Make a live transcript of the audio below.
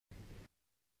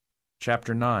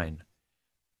Chapter 9.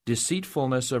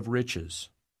 Deceitfulness of Riches.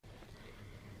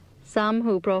 Some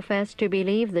who profess to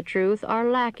believe the truth are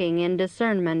lacking in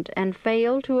discernment and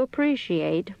fail to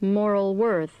appreciate moral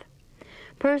worth.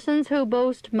 Persons who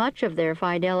boast much of their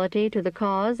fidelity to the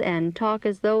cause and talk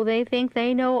as though they think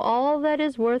they know all that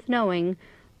is worth knowing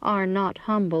are not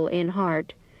humble in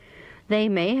heart. They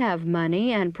may have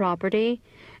money and property,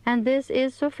 and this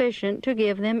is sufficient to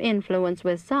give them influence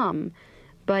with some,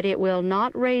 but it will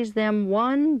not raise them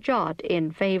one jot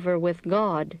in favor with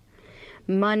God.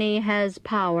 Money has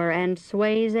power and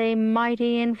sways a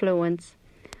mighty influence.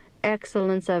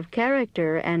 Excellence of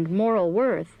character and moral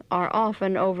worth are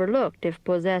often overlooked if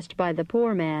possessed by the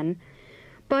poor man.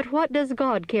 But what does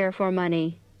God care for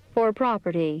money, for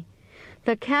property?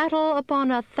 The cattle upon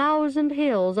 1,000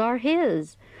 hills are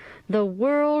His. The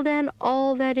world and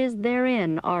all that is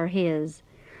therein are His.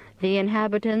 The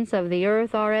inhabitants of the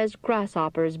earth are as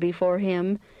grasshoppers before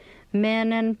Him.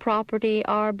 Men and property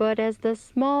are but as the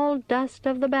small dust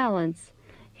of the balance.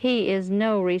 He is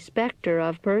no respecter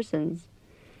of persons.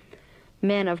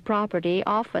 Men of property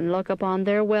often look upon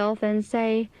their wealth and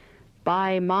say,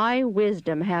 "By my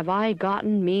wisdom have I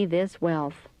gotten me this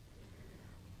wealth."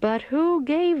 But who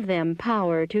gave them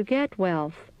power to get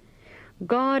wealth?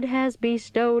 God has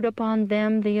bestowed upon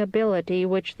them the ability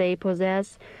which they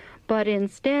possess, but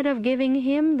instead of giving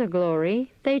Him the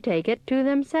glory, they take it to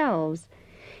themselves.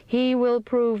 He will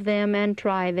prove them and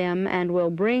try them, and will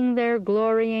bring their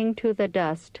glorying to the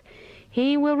dust.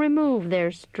 He will remove their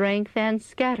strength and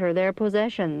scatter their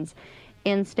possessions.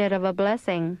 Instead of a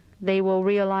blessing, they will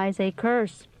realize a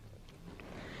curse.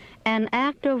 An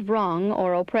act of wrong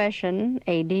or oppression,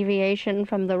 a deviation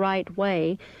from the right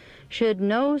way, should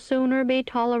no sooner be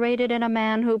tolerated in a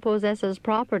man who possesses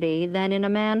property than in a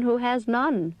man who has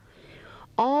none.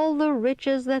 All the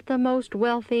riches that the most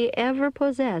wealthy ever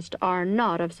possessed are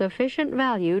not of sufficient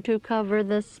value to cover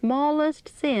the smallest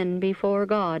sin before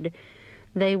God.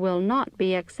 They will not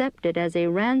be accepted as a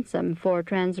ransom for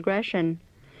transgression.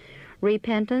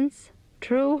 Repentance,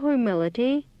 true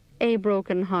humility, a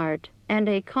broken heart, and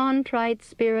a contrite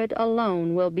spirit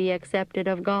alone will be accepted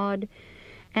of God.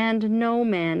 And no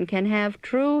man can have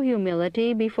true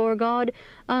humility before God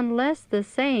unless the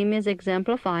same is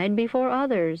exemplified before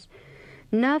others.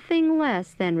 Nothing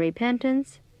less than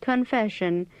repentance,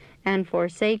 confession, and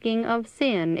forsaking of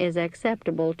sin is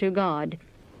acceptable to God.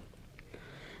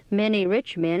 Many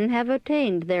rich men have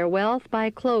attained their wealth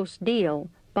by close deal,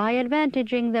 by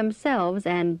advantaging themselves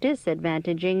and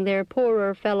disadvantaging their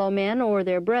poorer fellow men or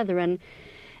their brethren,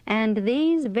 and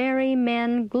these very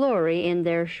men glory in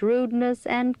their shrewdness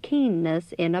and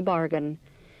keenness in a bargain.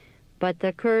 But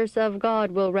the curse of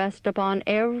God will rest upon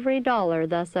every dollar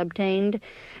thus obtained,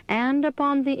 and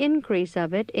upon the increase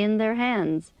of it in their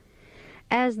hands.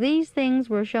 As these things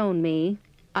were shown me,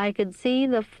 I could see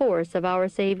the force of our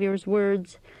Savior's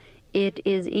words, "It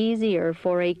is easier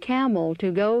for a camel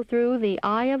to go through the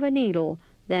eye of a needle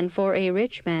than for a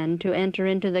rich man to enter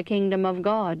into the kingdom of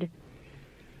God."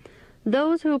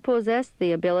 Those who possess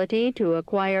the ability to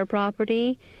acquire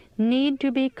property need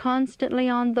to be constantly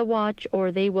on the watch,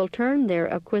 or they will turn their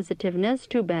acquisitiveness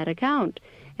to bad account,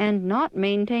 and not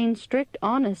maintain strict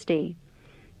honesty.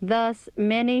 Thus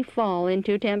many fall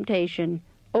into temptation,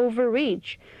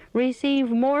 overreach,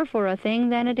 receive more for a thing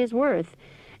than it is worth,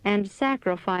 and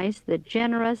sacrifice the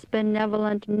generous,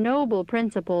 benevolent, noble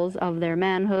principles of their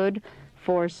manhood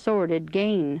for sordid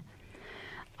gain.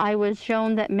 I was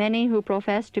shown that many who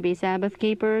profess to be Sabbath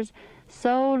keepers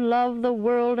so love the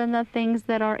world and the things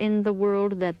that are in the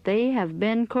world that they have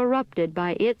been corrupted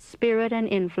by its spirit and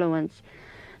influence.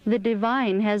 The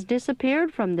divine has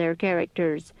disappeared from their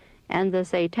characters, and the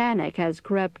satanic has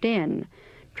crept in,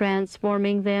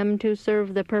 transforming them to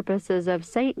serve the purposes of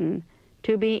Satan,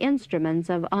 to be instruments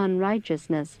of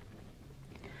unrighteousness.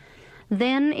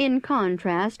 Then, in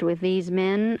contrast with these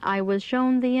men, I was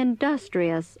shown the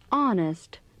industrious,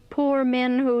 honest, poor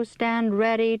men who stand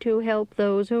ready to help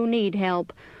those who need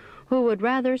help, who would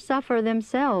rather suffer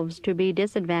themselves to be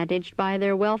disadvantaged by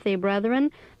their wealthy brethren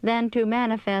than to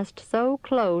manifest so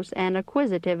close and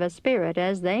acquisitive a spirit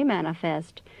as they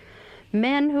manifest.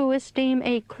 Men who esteem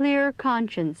a clear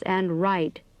conscience and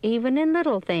right, even in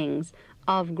little things,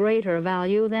 of greater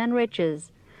value than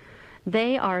riches.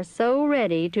 They are so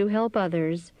ready to help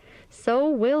others, so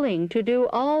willing to do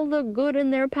all the good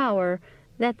in their power,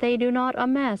 that they do not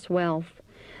amass wealth.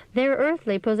 Their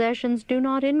earthly possessions do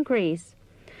not increase.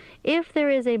 If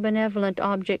there is a benevolent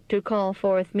object to call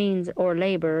forth means or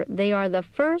labor, they are the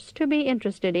first to be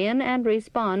interested in and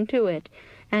respond to it,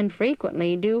 and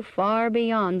frequently do far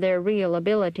beyond their real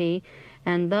ability,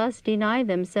 and thus deny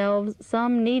themselves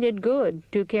some needed good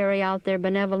to carry out their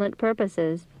benevolent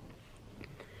purposes.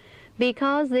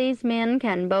 Because these men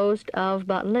can boast of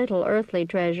but little earthly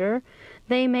treasure,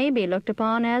 they may be looked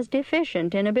upon as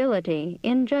deficient in ability,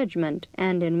 in judgment,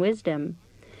 and in wisdom.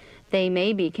 They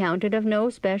may be counted of no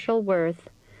special worth,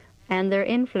 and their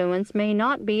influence may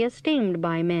not be esteemed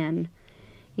by men.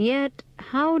 Yet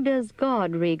how does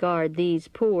God regard these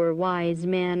poor wise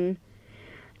men?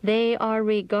 They are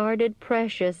regarded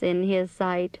precious in His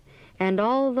sight, and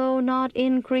although not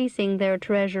increasing their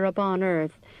treasure upon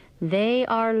earth, they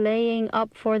are laying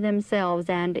up for themselves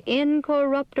an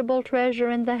incorruptible treasure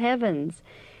in the heavens,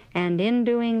 and in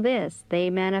doing this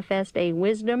they manifest a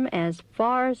wisdom as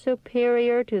far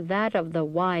superior to that of the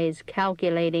wise,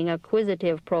 calculating,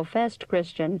 acquisitive, professed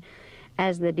Christian,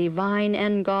 as the divine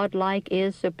and godlike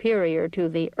is superior to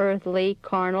the earthly,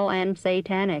 carnal, and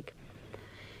satanic.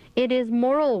 It is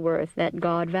moral worth that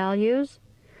God values.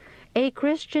 A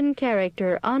Christian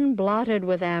character unblotted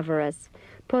with avarice,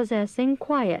 possessing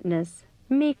quietness,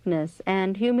 meekness,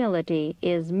 and humility,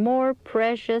 is more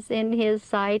precious in His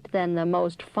sight than the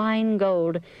most fine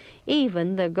gold,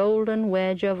 even the golden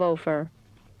wedge of Ophir.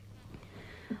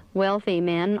 Wealthy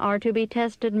men are to be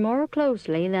tested more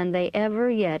closely than they ever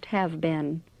yet have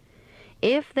been.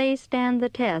 If they stand the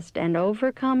test and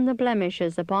overcome the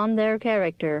blemishes upon their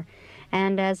character,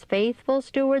 and as faithful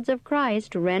stewards of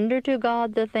Christ render to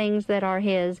God the things that are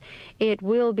His, it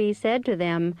will be said to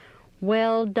them,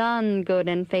 "Well done, good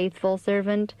and faithful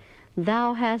servant.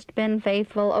 Thou hast been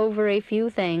faithful over a few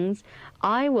things.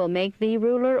 I will make thee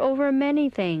ruler over many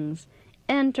things.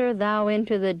 Enter thou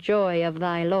into the joy of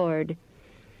thy Lord."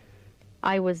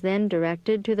 I was then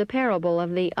directed to the parable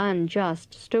of the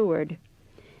unjust steward.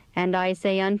 "And I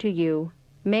say unto you,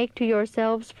 make to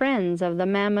yourselves friends of the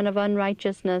mammon of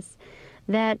unrighteousness,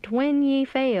 that when ye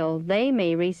fail, they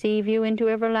may receive you into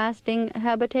everlasting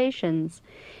habitations.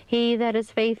 He that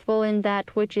is faithful in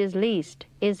that which is least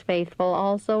is faithful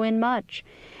also in much,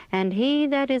 and he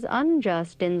that is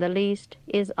unjust in the least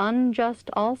is unjust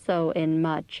also in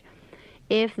much.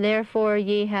 If therefore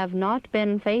ye have not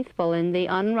been faithful in the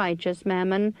unrighteous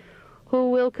mammon, who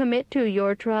will commit to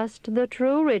your trust the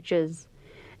true riches?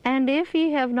 And if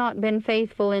ye have not been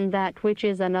faithful in that which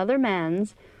is another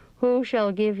man's, who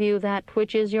shall give you that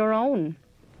which is your own?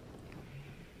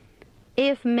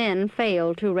 If men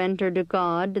fail to render to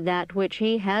God that which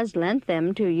He has lent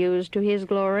them to use to His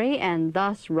glory, and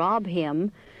thus rob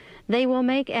Him, they will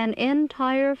make an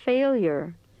entire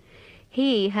failure.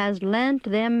 He has lent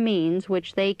them means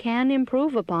which they can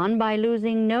improve upon by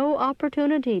losing no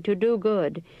opportunity to do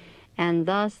good, and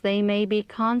thus they may be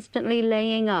constantly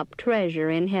laying up treasure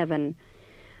in heaven.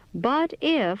 But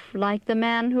if, like the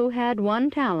man who had 1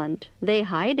 talent, they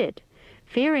hide it,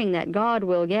 fearing that God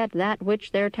will get that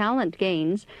which their talent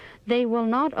gains, they will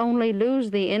not only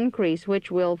lose the increase which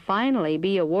will finally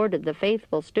be awarded the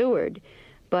faithful steward,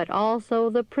 but also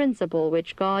the principle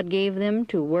which God gave them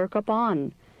to work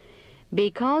upon.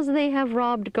 Because they have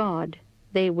robbed God,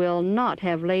 they will not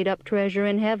have laid up treasure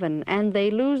in heaven, and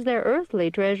they lose their earthly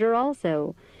treasure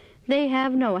also. They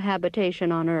have no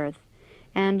habitation on earth,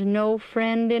 and no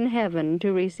friend in heaven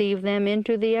to receive them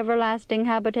into the everlasting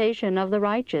habitation of the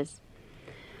righteous.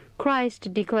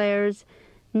 Christ declares,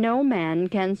 "No man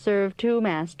can serve 2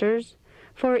 masters,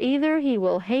 for either he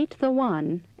will hate the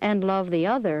one and love the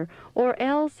other, or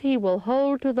else he will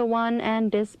hold to the one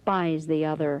and despise the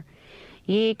other.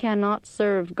 Ye cannot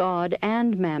serve God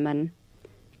and mammon."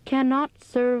 Cannot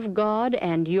serve God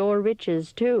and your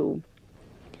riches too.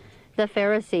 The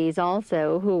Pharisees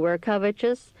also, who were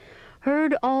covetous,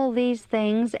 heard all these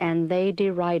things, and they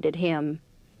derided Him.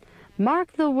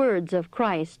 Mark the words of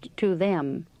Christ to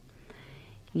them.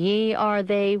 "Ye are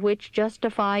they which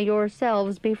justify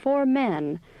yourselves before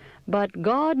men, but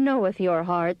God knoweth your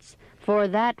hearts, for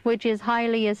that which is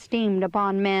highly esteemed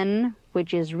upon men,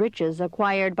 which is riches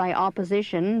acquired by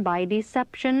opposition, by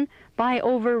deception, by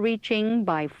overreaching,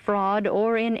 by fraud,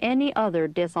 or in any other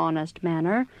dishonest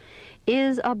manner,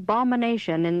 is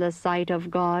abomination in the sight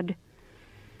of God."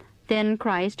 Then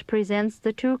Christ presents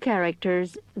the 2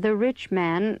 characters, the rich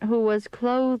man who was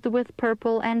clothed with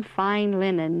purple and fine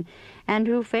linen, and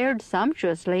who fared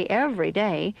sumptuously every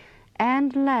day,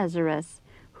 and Lazarus,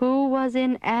 who was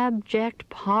in abject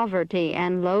poverty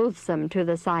and loathsome to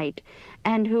the sight,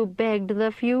 and who begged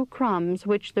the few crumbs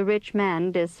which the rich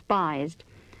man despised.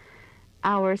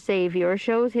 Our Savior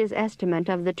shows His estimate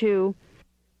of the 2.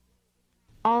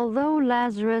 Although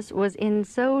Lazarus was in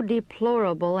so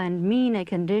deplorable and mean a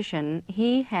condition,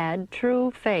 he had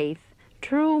true faith,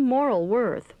 true moral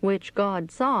worth, which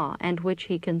God saw, and which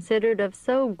he considered of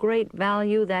so great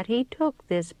value that he took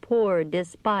this poor,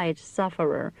 despised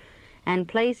sufferer, and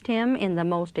placed him in the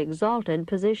most exalted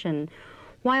position,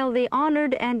 while the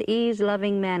honored and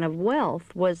ease-loving man of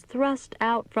wealth was thrust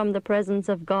out from the presence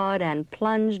of God and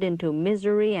plunged into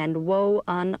misery and woe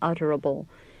unutterable.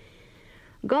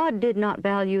 God did not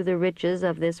value the riches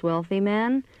of this wealthy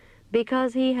man,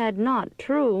 because he had not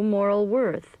true moral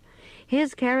worth.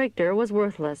 His character was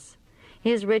worthless.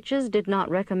 His riches did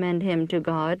not recommend him to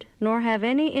God, nor have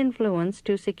any influence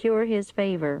to secure his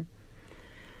favor.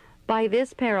 By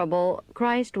this parable,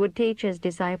 Christ would teach his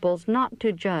disciples not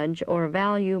to judge or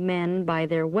value men by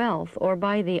their wealth or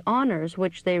by the honors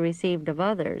which they received of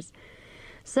others.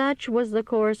 Such was the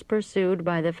course pursued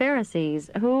by the Pharisees,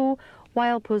 who,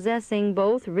 while possessing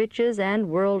both riches and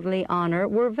worldly honor,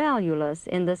 were valueless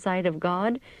in the sight of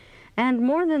God, and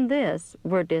more than this,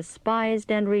 were despised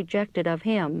and rejected of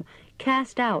him,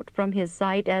 cast out from his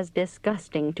sight as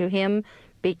disgusting to him,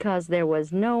 because there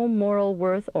was no moral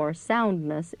worth or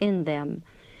soundness in them.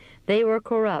 They were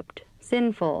corrupt,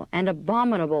 sinful, and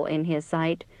abominable in his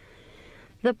sight.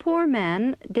 The poor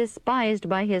man, despised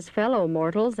by his fellow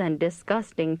mortals and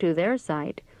disgusting to their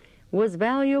sight, was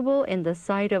valuable in the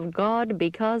sight of God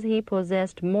because he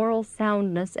possessed moral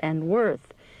soundness and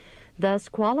worth, thus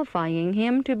qualifying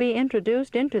him to be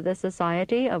introduced into the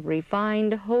society of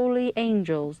refined holy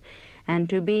angels, and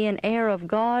to be an heir of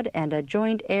God and a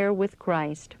joint heir with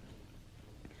Christ.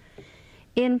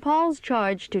 In Paul's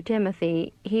charge to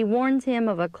Timothy, he warns him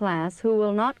of a class who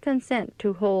will not consent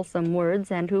to wholesome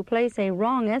words and who place a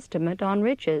wrong estimate on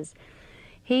riches.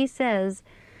 He says,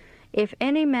 "If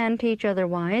any man teach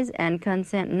otherwise, and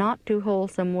consent not to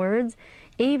wholesome words,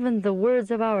 even the words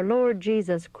of our Lord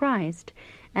Jesus Christ,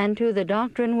 and to the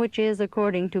doctrine which is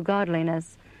according to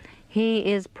godliness, he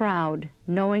is proud,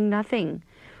 knowing nothing,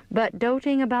 but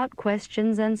doting about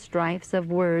questions and strifes of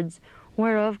words,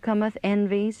 whereof cometh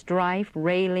envy, strife,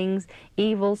 railings,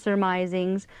 evil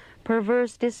surmisings,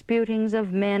 perverse disputings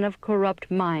of men of corrupt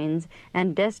minds,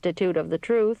 and destitute of the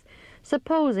truth,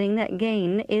 supposing that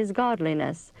gain is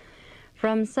godliness.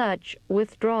 From such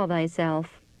withdraw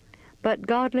thyself. But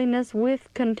godliness with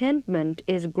contentment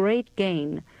is great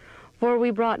gain. For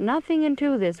we brought nothing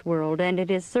into this world, and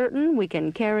it is certain we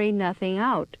can carry nothing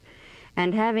out.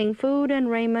 And having food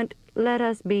and raiment, let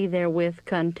us be therewith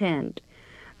content.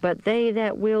 But they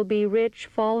that will be rich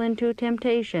fall into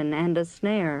temptation and a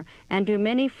snare, and to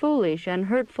many foolish and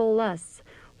hurtful lusts,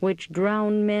 which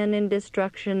drown men in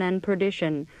destruction and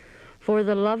perdition. For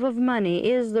the love of money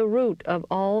is the root of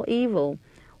all evil,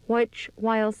 which,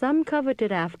 while some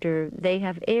coveted after, they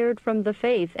have erred from the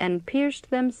faith, and pierced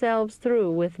themselves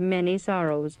through with many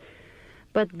sorrows.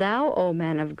 But thou, O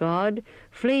man of God,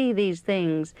 flee these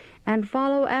things, and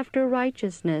follow after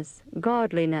righteousness,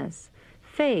 godliness,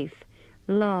 faith,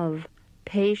 love,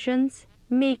 patience,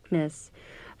 meekness.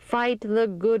 Fight the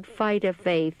good fight of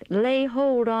faith, lay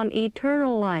hold on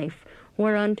eternal life,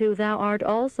 whereunto thou art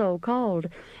also called,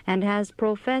 and hast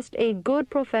professed a good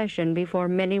profession before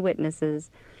many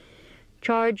witnesses.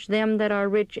 Charge them that are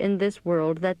rich in this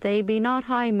world, that they be not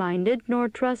high-minded, nor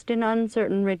trust in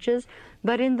uncertain riches,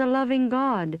 but in the loving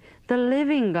God, the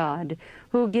living God,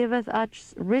 who giveth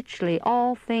us richly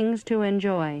all things to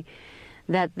enjoy.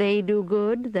 That they do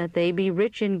good, that they be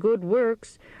rich in good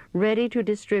works, ready to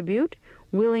distribute,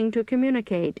 willing to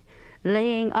communicate,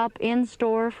 laying up in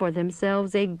store for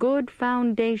themselves a good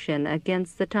foundation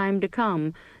against the time to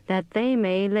come, that they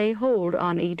may lay hold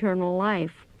on eternal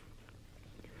life."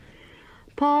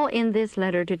 Paul, in this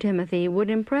letter to Timothy,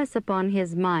 would impress upon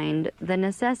his mind the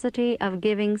necessity of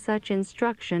giving such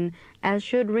instruction as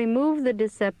should remove the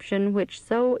deception which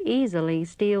so easily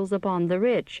steals upon the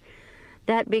rich,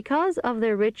 that because of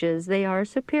their riches they are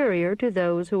superior to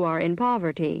those who are in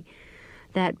poverty,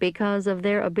 that because of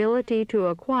their ability to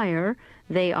acquire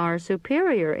they are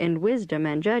superior in wisdom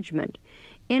and judgment.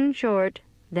 In short,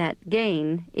 that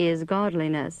gain is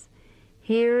godliness.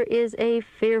 Here is a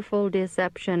fearful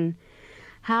deception.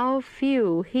 How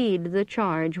few heed the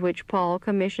charge which Paul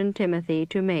commissioned Timothy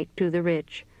to make to the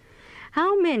rich.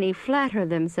 How many flatter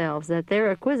themselves that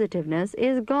their acquisitiveness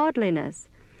is godliness.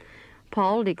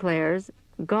 Paul declares,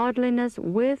 "Godliness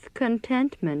with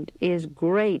contentment is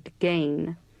great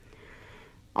gain."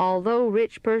 Although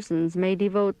rich persons may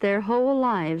devote their whole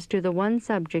lives to the one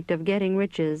subject of getting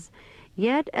riches,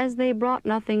 yet as they brought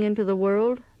nothing into the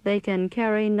world, they can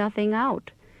carry nothing out.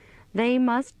 They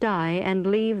must die and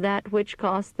leave that which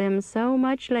cost them so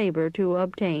much labor to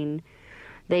obtain.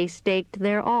 They staked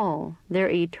their all, their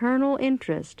eternal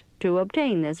interest, to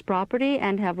obtain this property,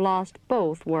 and have lost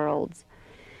both worlds.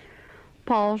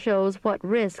 Paul shows what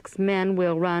risks men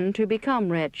will run to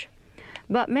become rich.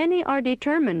 But many are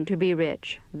determined to be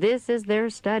rich. This is their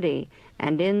study,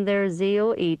 and in their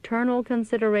zeal eternal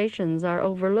considerations are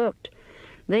overlooked.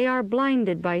 They are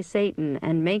blinded by Satan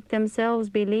and make themselves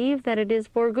believe that it is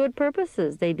for good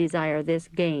purposes they desire this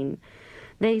gain.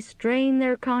 They strain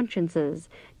their consciences,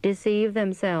 deceive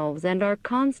themselves, and are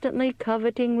constantly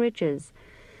coveting riches.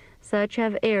 Such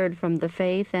have erred from the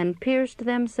faith and pierced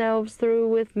themselves through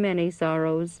with many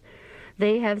sorrows.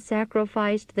 They have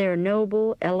sacrificed their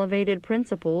noble, elevated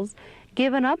principles,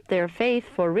 given up their faith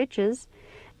for riches,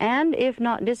 and if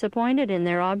not disappointed in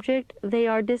their object, they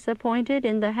are disappointed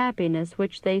in the happiness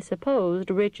which they supposed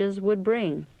riches would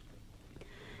bring.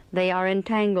 They are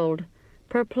entangled,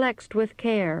 perplexed with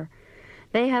care.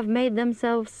 They have made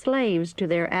themselves slaves to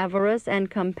their avarice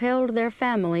and compelled their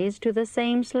families to the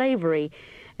same slavery,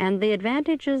 and the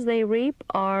advantages they reap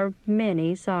are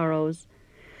many sorrows.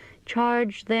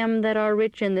 Charge them that are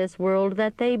rich in this world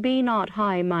that they be not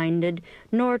high-minded,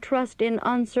 nor trust in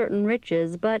uncertain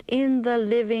riches, but in the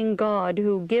living God,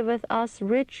 who giveth us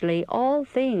richly all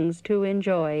things to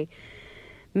enjoy.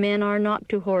 Men are not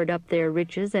to hoard up their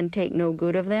riches and take no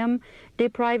good of them,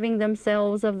 depriving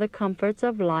themselves of the comforts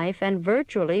of life and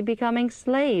virtually becoming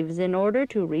slaves in order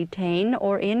to retain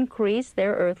or increase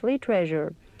their earthly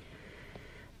treasure.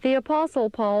 The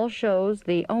Apostle Paul shows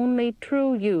the only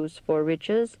true use for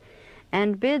riches,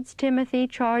 and bids Timothy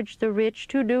charge the rich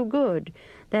to do good,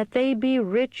 that they be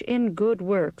rich in good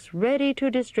works, ready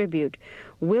to distribute,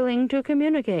 willing to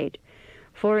communicate.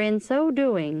 For in so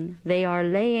doing they are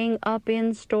laying up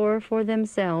in store for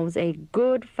themselves a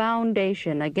good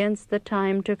foundation against the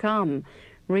time to come,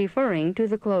 referring to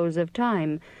the close of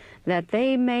time, that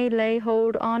they may lay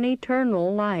hold on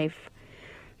eternal life.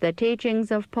 The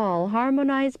teachings of Paul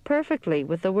harmonize perfectly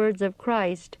with the words of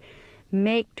Christ,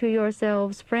 "Make to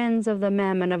yourselves friends of the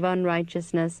mammon of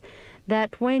unrighteousness,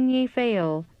 that when ye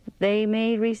fail, they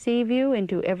may receive you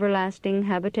into everlasting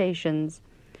habitations."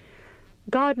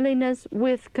 Godliness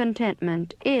with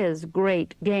contentment is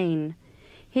great gain.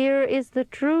 Here is the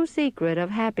true secret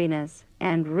of happiness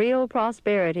and real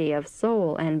prosperity of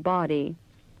soul and body.